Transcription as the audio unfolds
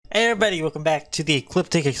Hey everybody, welcome back to the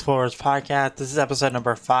Ecliptic Explorers podcast. This is episode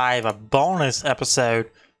number 5, a bonus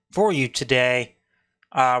episode for you today.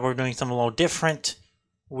 We're doing something a little different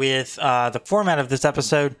with the format of this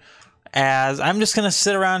episode, as I'm just going to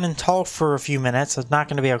sit around and talk for a few minutes. It's not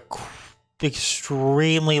going to be a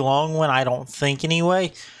extremely long one, I don't think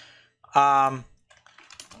anyway. We're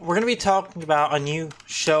going to be talking about a new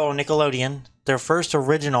show on Nickelodeon, their first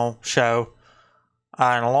original show in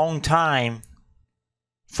a long time,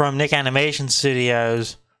 from Nick Animation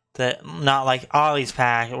Studios, that not like Ollie's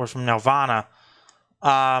Pack or from Nelvana.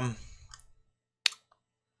 But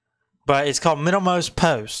it's called Middlemost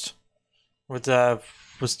Post, with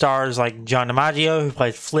stars like John DiMaggio, who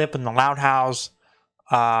played Flip in The Loud House.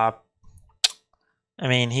 I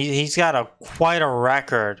mean, he's got quite a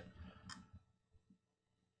record.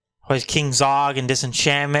 Plays King Zog in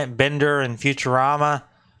Disenchantment, Bender in Futurama.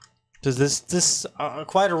 Does this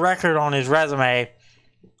quite a record on his resume.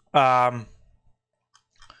 Got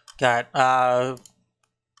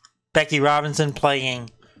Becky Robinson playing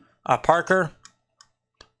Parker,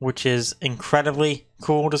 which is incredibly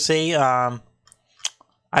cool to see. I've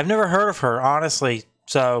never heard of her, honestly,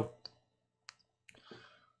 so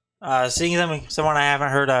seeing someone I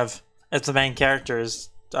haven't heard of as the main character is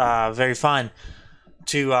very fun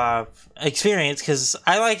to experience, because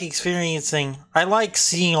I like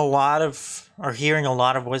seeing a lot of, or hearing a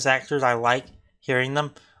lot of voice actors. I like hearing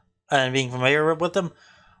them and being familiar with them,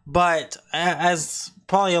 but as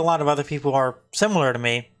probably a lot of other people are similar to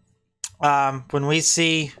me, when we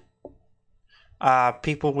see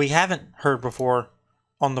people we haven't heard before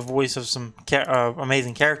on the voice of some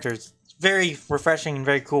amazing characters, it's very refreshing and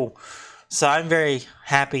very cool. So I'm very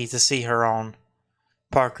happy to see her on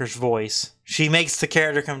Parker's voice. She makes the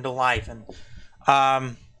character come to life, and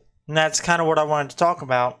that's kind of what I wanted to talk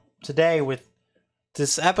about today with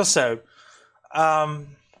this episode.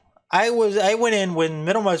 I went in when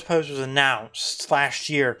Middlemost Post was announced last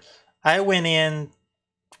year. I went in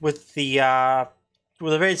with a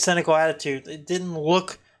very cynical attitude. It didn't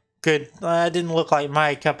look good. It didn't look like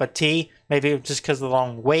my cup of tea. Maybe it was just because of the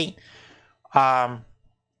long wait. I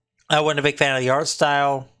wasn't a big fan of the art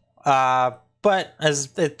style. But as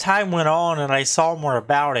the time went on and I saw more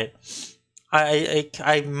about it,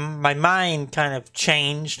 my mind kind of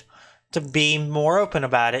changed to be more open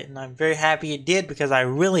about it, and I'm very happy it did, because I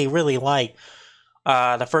really, really like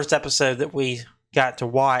the first episode that we got to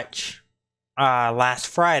watch last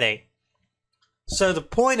Friday. So the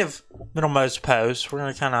point of Middlemost Post, we're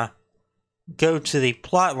going to kind of go to the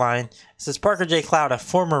plot line. It says Parker J. Cloud, a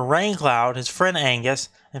former Rain Cloud, his friend Angus,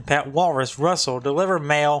 and Pat Walrus Russell deliver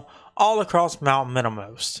mail all across Mount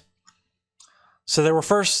Middlemost. So there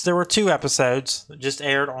were 2 episodes that just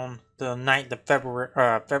aired on the 9th of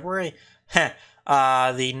February. The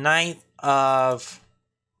 9th of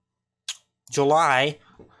July.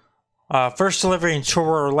 First delivery in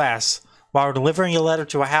chore or less. While delivering a letter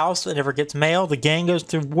to a house that never gets mail, the gang goes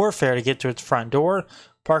through warfare to get to its front door.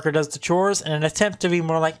 Parker does the chores in an attempt to be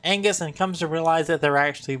more like Angus, and comes to realize that they're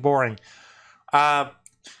actually boring. And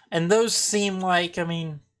those seem like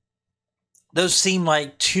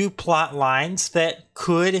 2 plot lines that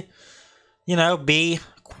could, be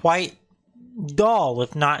quite dull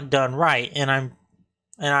if not done right. And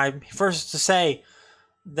I'm first to say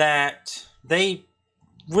that they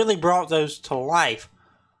really brought those to life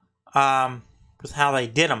with how they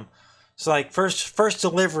did them. So like first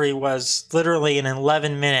delivery was literally an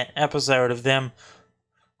 11-minute episode of them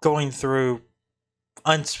going through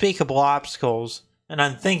unspeakable obstacles and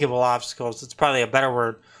unthinkable obstacles. It's probably a better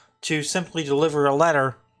word, to simply deliver a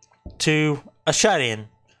letter to a shut-in.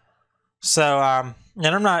 So, and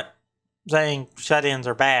I'm not saying shut-ins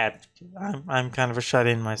are bad. I'm kind of a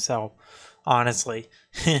shut-in myself, honestly.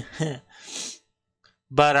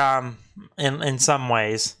 But in some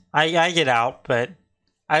ways, I get out, but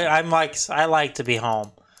I like to be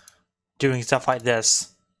home doing stuff like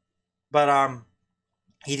this. But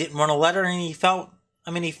he didn't want a letter, and he felt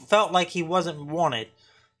like he wasn't wanted.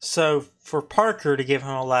 So for Parker to give him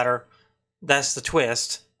a letter, that's the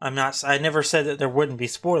twist. I never said that there wouldn't be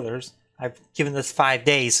spoilers. I've given this 5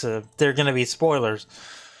 days, so there are going to be spoilers.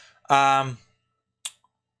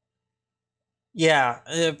 Yeah,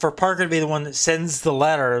 for Parker to be the one that sends the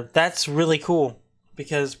letter, that's really cool,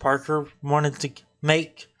 because Parker wanted to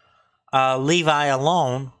make Levi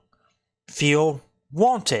alone feel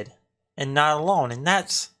wanted and not alone, and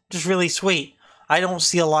that's just really sweet. I don't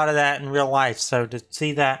see a lot of that in real life, so to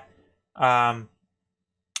see that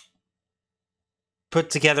put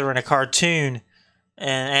together in a cartoon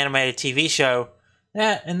and animated TV show,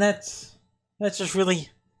 that's just really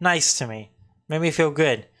nice to me. Made me feel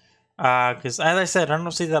good. Because, as I said, I don't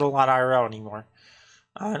see that a lot IRL anymore,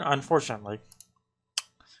 unfortunately.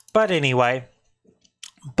 But anyway,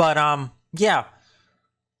 yeah.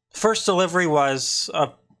 First Delivery was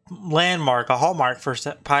a landmark, a hallmark first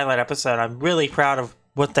pilot episode. I'm really proud of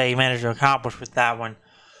what they managed to accomplish with that one.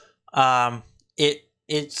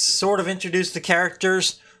 It sort of introduced the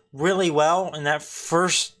characters really well in that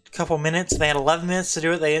first couple minutes. They had 11 minutes to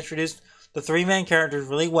do it. They introduced the three main characters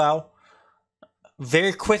really well,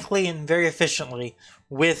 very quickly and very efficiently,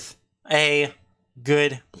 with a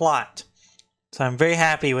good plot. So I'm very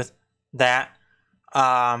happy with that.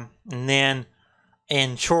 And then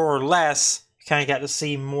in Chore or Less, you kind of got to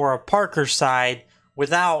see more of Parker's side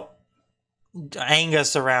without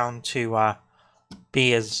Angus around to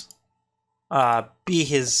be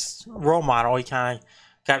his role model. You kind of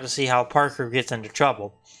got to see how Parker gets into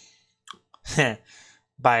trouble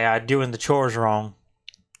by doing the chores wrong.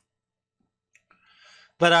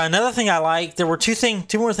 But another thing I liked, there were two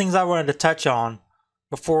more things I wanted to touch on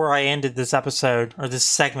before I ended this episode, or this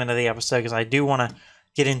segment of the episode, because I do want to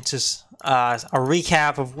get into a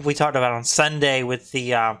recap of what we talked about on Sunday with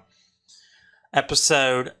the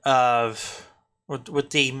episode with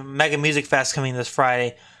the Mega Music Fest coming this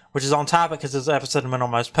Friday, which is on topic because there's an episode of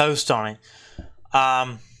Middlemost Post on it.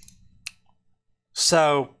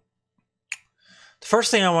 So, the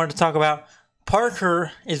first thing I wanted to talk about,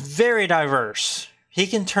 Parker is very diverse. He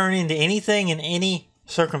can turn into anything in any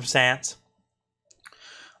circumstance,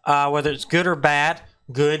 whether it's good or bad.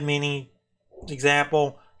 Good meaning,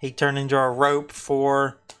 example, he turned into a rope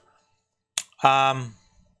for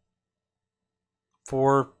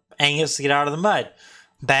Angus to get out of the mud.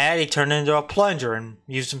 Bad, he turned into a plunger and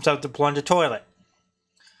used himself to plunge a toilet.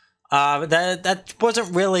 That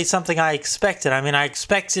wasn't really something I expected. I mean, I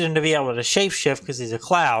expected him to be able to shapeshift because he's a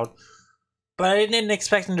cloud, but I didn't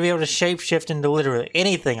expect him to be able to shapeshift into literally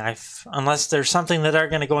anything. Unless there's something that they're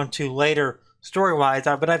going to go into later story-wise.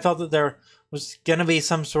 But I felt that there was going to be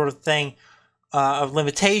some sort of thing of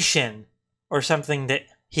limitation or something that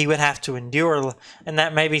he would have to endure, and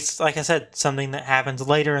that may be, like I said, something that happens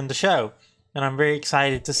later in the show. And I'm very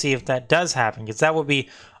excited to see if that does happen, because that would be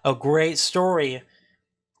a great story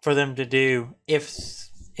for them to do if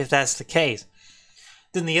that's the case.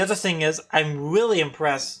 Then the other thing is, I'm really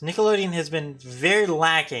impressed. Nickelodeon has been very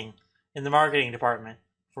lacking in the marketing department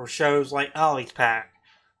for shows like Ollie's Pack.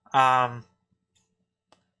 But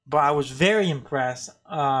I was very impressed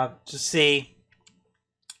to see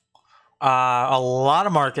a lot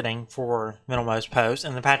of marketing for Middlemost Post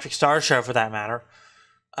and the Patrick Star Show, for that matter.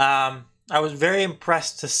 I was very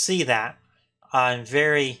impressed to see that.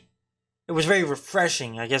 It was very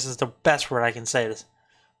refreshing, I guess is the best word I can say this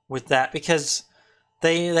with that, because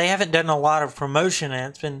they haven't done a lot of promotion, and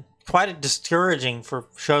it's been quite discouraging for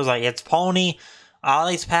shows like It's Pony,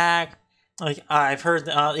 Ollie's Pack. Like, I've heard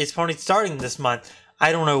It's Pony starting this month.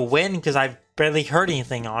 I don't know when, because I've barely heard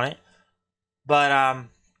anything on it. But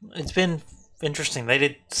it's been interesting. They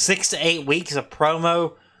did 6 to 8 weeks of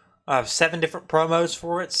promo, 7 different promos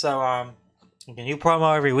for it. So a new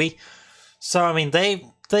promo every week. So I mean, they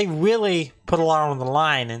really put a lot on the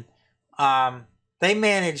line, and they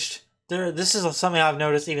managed. This is something I've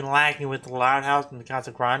noticed even lacking with the Loud House and the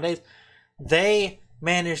Casa Grandes. They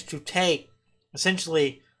managed to take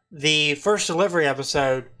essentially the First Delivery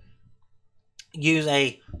episode, use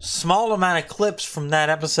a small amount of clips from that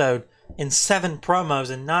episode in 7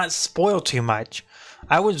 promos and not spoil too much.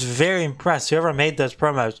 I was very impressed. Whoever made those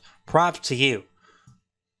promos, props to you.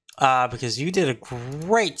 Because you did a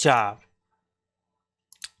great job.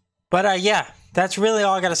 But yeah, that's really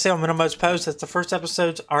all I got to say on Middlemost Post. That's the first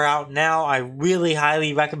episodes are out now. I really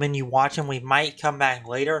highly recommend you watch them. We might come back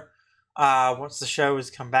later, once the show has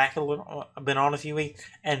come back been on a few weeks,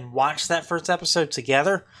 and watch that first episode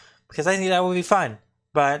together, because I think that would be fun.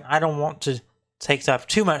 But I don't want to take up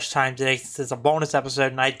too much time today since it's a bonus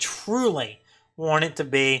episode, and I truly want it to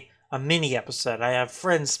be a mini episode. I have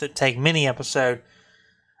friends that take mini episode,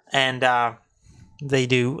 and they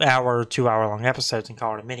do hour or 2 hour long episodes and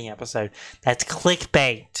call it a mini episode. That's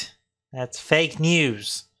clickbait. That's fake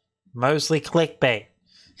news. Mostly clickbait.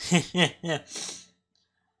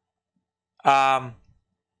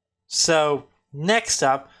 So next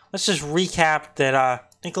up, let's just recap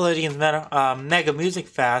that Nickelodeon's Mega Music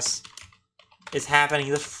Fest is happening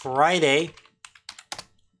this Friday.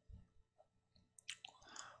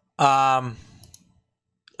 July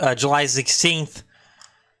 16th.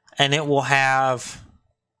 And it will have,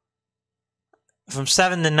 from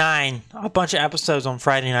 7 to 9, a bunch of episodes on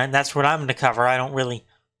Friday night. And that's what I'm going to cover. I don't really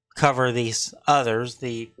cover these others.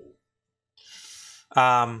 The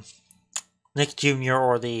Nick Jr.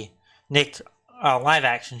 or the Nick live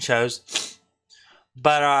action shows.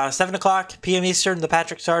 But 7 o'clock p.m. Eastern, The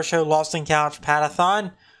Patrick Star Show, Lost in Couch,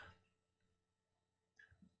 Patathon.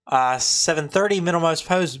 7:30, Middlemost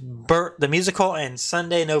Post, Bert the Musical, and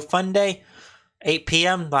Sunday No Fun Day. 8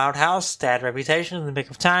 p.m., Loud House, Bad Reputation, In the Nick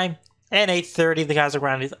of Time. And 8:30, The Casa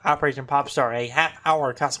Grande Operation Popstar, a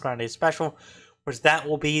half-hour Casa Grande special, which that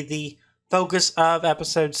will be the focus of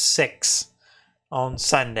episode 6 on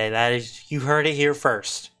Sunday. That is, you heard it here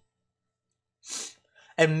first.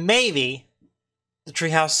 And maybe the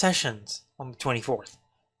Treehouse Sessions on the 24th.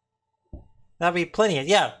 That'll be plenty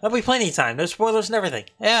of time. No spoilers and everything.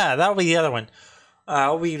 Yeah, that'll be the other one.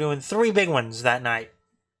 We'll be doing 3 big ones that night.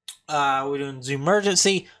 We're doing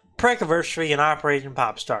Zoomergency, Prankiversary, and Operation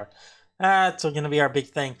Popstar. That's going to be our big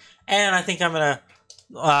thing. And I think I'm going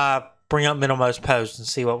to bring up Middlemost Post and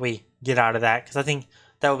see what we get out of that, because I think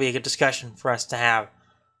that will be a good discussion for us to have.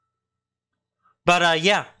 But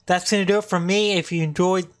yeah, that's going to do it from me. If you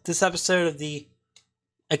enjoyed this episode of the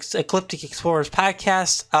Ecliptic Explorers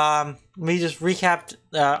podcast, let me just recap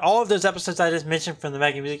all of those episodes I just mentioned from the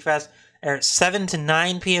Mega Music Fest are at 7 to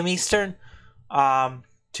 9 p.m. Eastern,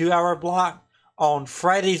 2-hour block on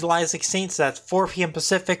Friday, July 16th. So that's 4 p.m.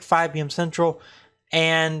 Pacific, 5 p.m. Central,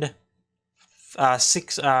 and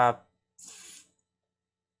 6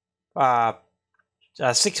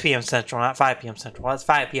 p.m. Central, not 5 p.m. Central. That's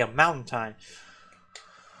 5 p.m. Mountain Time.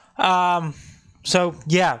 So,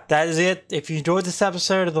 yeah, that is it. If you enjoyed this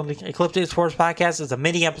episode of the Ecliptic Explorers podcast, it's a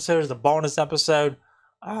mini episode, it's a bonus episode.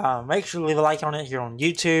 Make sure to leave a like on it here on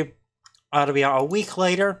YouTube. It'll be out a week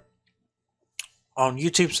later on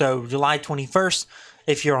YouTube, so July 21st.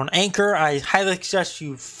 If you're on Anchor, I highly suggest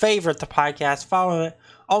you favorite the podcast, follow it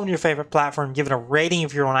on your favorite platform, give it a rating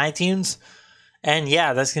if you're on iTunes. And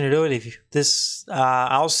yeah, that's going to do it.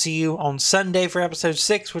 I'll see you on Sunday for episode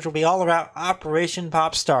 6, which will be all about Operation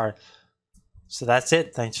Popstar. So that's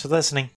it. Thanks for listening.